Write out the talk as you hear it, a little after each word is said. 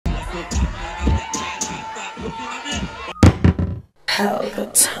Pelpa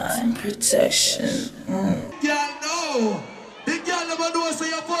time protection. Girl, no. The girl never knows so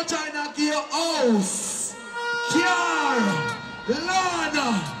your vagina give your house, car, land,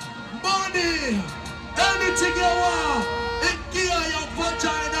 money, anything you want. It give your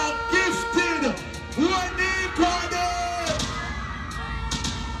vagina gifted. When they party.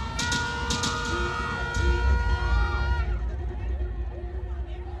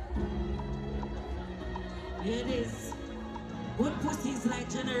 Ladies, good pussy is like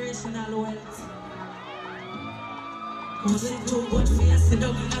generational wealth. Cause it too good for you, sit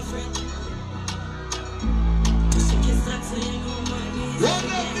down and a friend. She kiss that so you know my knees. What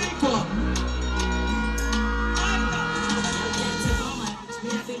the people? I can't take my mind. Me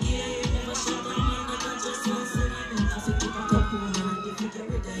have to give you never shut down. I don't just want to see you. I have to keep a couple of hand. If you get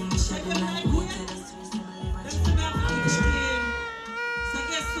rid of you, shut down. I go to the streets. Let's see me have to keep it clean. So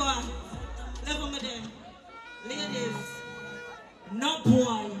guess what? Level me them. Ladies, no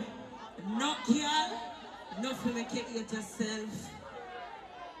boy, no girl, nothing make you eat yourself.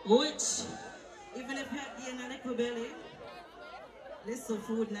 Which, even if you gain a little belly, this so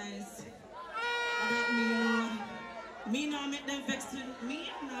food nice. And that me no make them vex with me,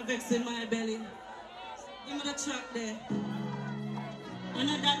 not vex in my belly. Give me the track there. I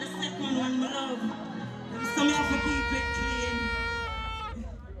know that the second one, my love. So me have to keep it clean.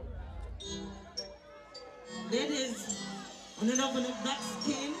 Ladies, I love on the black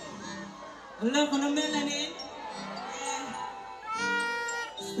skin, I love on the melanin.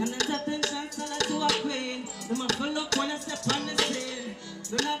 Stand at attention, so that you are queen. You must look when I step on the scene.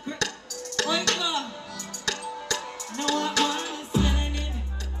 Do not break. Oh God, no one is melanin.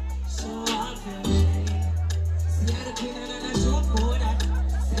 Show off your melanin. See how the queen and I show for that.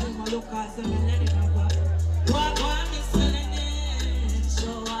 Say my look as a melanin. What one is melanin?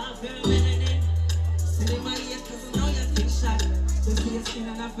 Show off your melanin. See my ears, cause you know you're big shot. To see your skin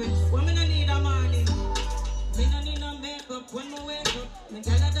and a face. When me no need a morning. Me no need no makeup when me wake up. Me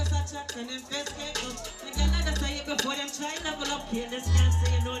gyal a just a chat and them face cake up. Me gyal a just a hit before them try level up. Kill this can't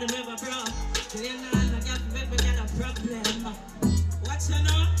say you know them ever bro. Till you know no gyal fi make me gyal a problem. Watch you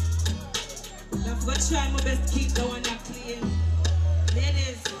know. I've got to try my best to keep the one that clean.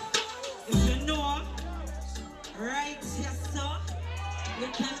 Ladies, if you know, right here so, you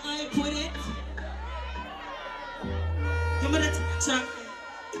can I put it. Give me that track.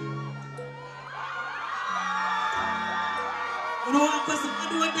 You know what, because I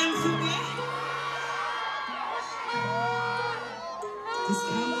do what them for me. Just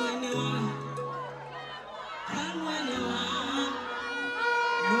come when you want. Come when you want.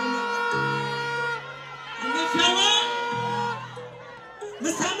 No, no. And if you want,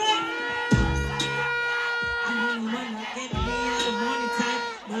 Miss Hammer, I know you wanna get me out of money time.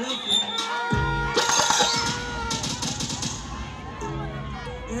 My love you.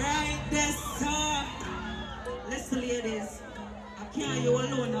 Right there, sir. Listen, ladies. I can't you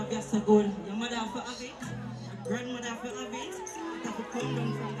alone have your so good. Your mother have to have it. Your grandmother have to have it. It have to come down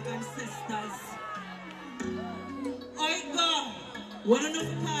from the ancestors. Oh God, what enough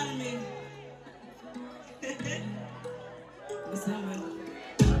to call me? Listen, man.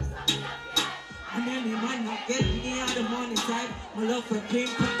 And then you might not get me out of money side. My love for King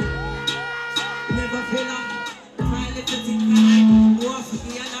Kong. Never feel up. My little thing can I go off the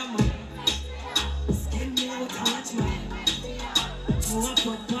other man. Skin me out how much man. Go up a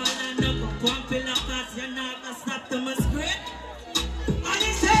ball and up a pump in a cause you're not gonna stop to my script. And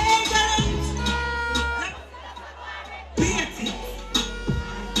he say, hey girl, beat it.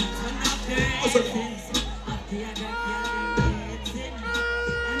 Turn up the ratings. Up the other girl, they're waiting.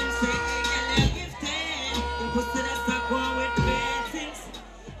 And he say, hey girl, you're gifted. You put to the start going with ratings.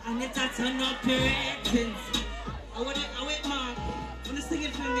 And it a turn up your ratings. I wait, Mark. Wanna sing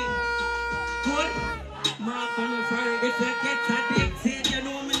it for me? Good? Mark, I'm referring. If you get addicted, you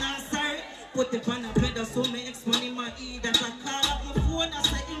know me not sorry. Put it on a pedal so me ex-money my E. That I call up my phone, I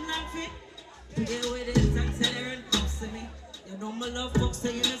say him not fit. Play with it and tell her and come to me. You know my love box, so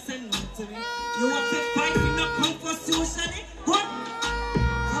you don't say no to me. You have to fight, you not come for socially. Good?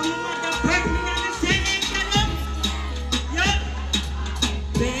 Come on, mother, break me and you say, hey, get up. Yeah.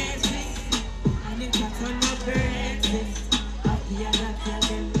 Basics. And it got on up the ratings. Up the other girl,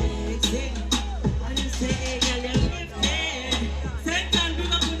 them waiting. And you say, hey, girl, you're gifted. Satan,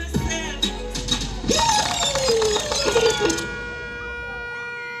 bring up on the step.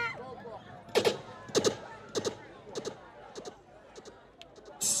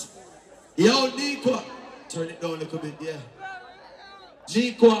 Yo, Nico. Turn it down a little bit, yeah.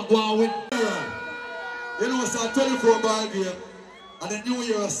 Nico, go on with. You know, it's a 24 ball game. And the new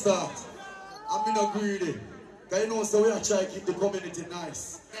year start. I'm not greedy. Because you know, so we are trying to keep the community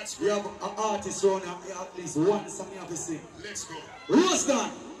nice. We have an artist around here, at least one song you have to sing. Let's go. Roze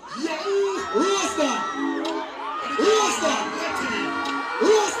Don! Roze Don! Roze Don!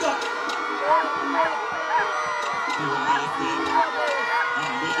 Roze Don!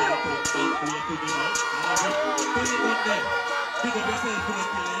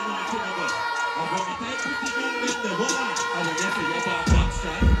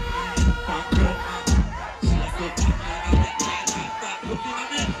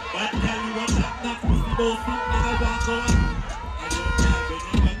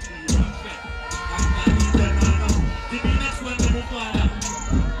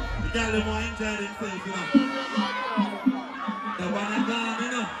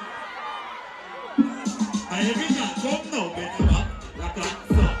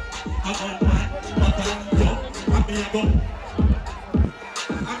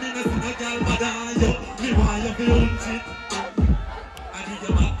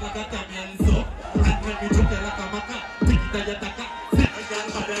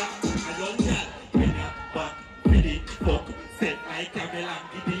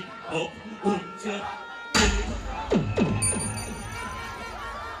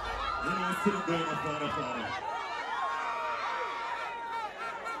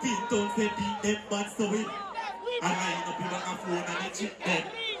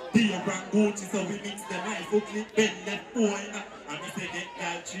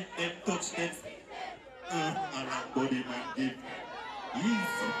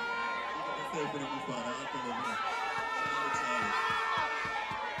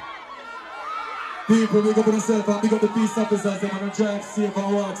 People, big up on yourself and big up the peace officers. They're gonna drive safe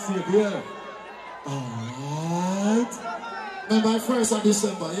and walk safe, yeah? Alright. Remember, 1st of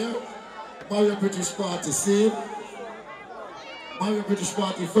December, yeah? Mario British Party, see? Mario British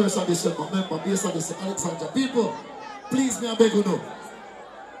Party, 1st of December. Remember, based on this Alexandra. People, please, me, I beg you now.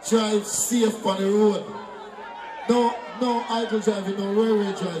 Drive safe on the road. No idle driving, no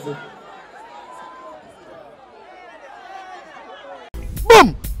railway driving.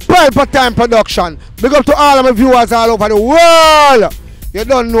 Boom! Pelpa Time production. Big up to all of my viewers all over the world. You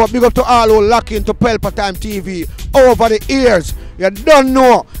don't know. Big up to all who lock into Pelpa Time TV over the years. You don't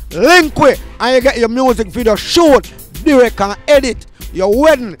know. Link with and you get your music video shoot, direct and edit. Your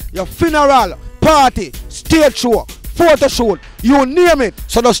wedding, your funeral, party, stage show, photo shoot, you name it.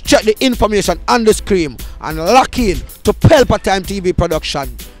 So just check the information on the screen and lock in to Pelpa Time TV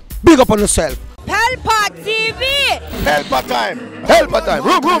production. Big up on yourself. Pelpa TV! Pelpa Time! Pelpa Time!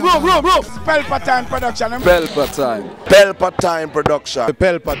 Room! Pelpa Time production. Pelpa Time. Pelpa Time production.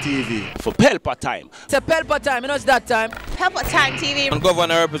 Pelpa TV. For Pelpa Time. It's a Pelpa Time, you know it's that time. Pelpa Time TV. I'm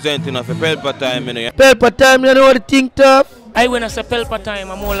governor representing of Pelpa Time, you know. Pelpa Time, you know what the thing tough? I when I say Pelpa Time,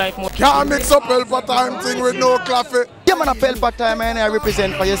 I'm more like more. Can't mix up Pelpa Time thing with no coffee. Yeah, man, a Pelpa Time, and I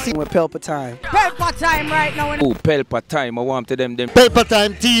represent for your scene with Pelpa Time. Pelpa Time right now. Oh, Pelpa Time, I want to them. Pelpa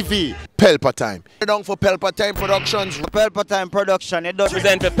Time TV. Pelpa Time. You're down for Pelpa Time Productions. Pelpa Time Production. It does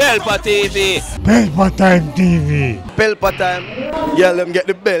present for Pelpa TV. Pelpa Time TV. Pelpa Time. Yeah, let them get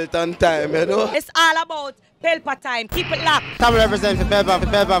the belt on time, you know. It's all about Pelpa Time. Keep it locked. Time represent for Pelpa,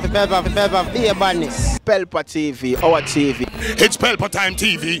 the badness. Pelpa TV, our TV. It's Pelpa Time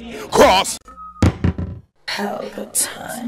TV. Cross. Pelpa Time.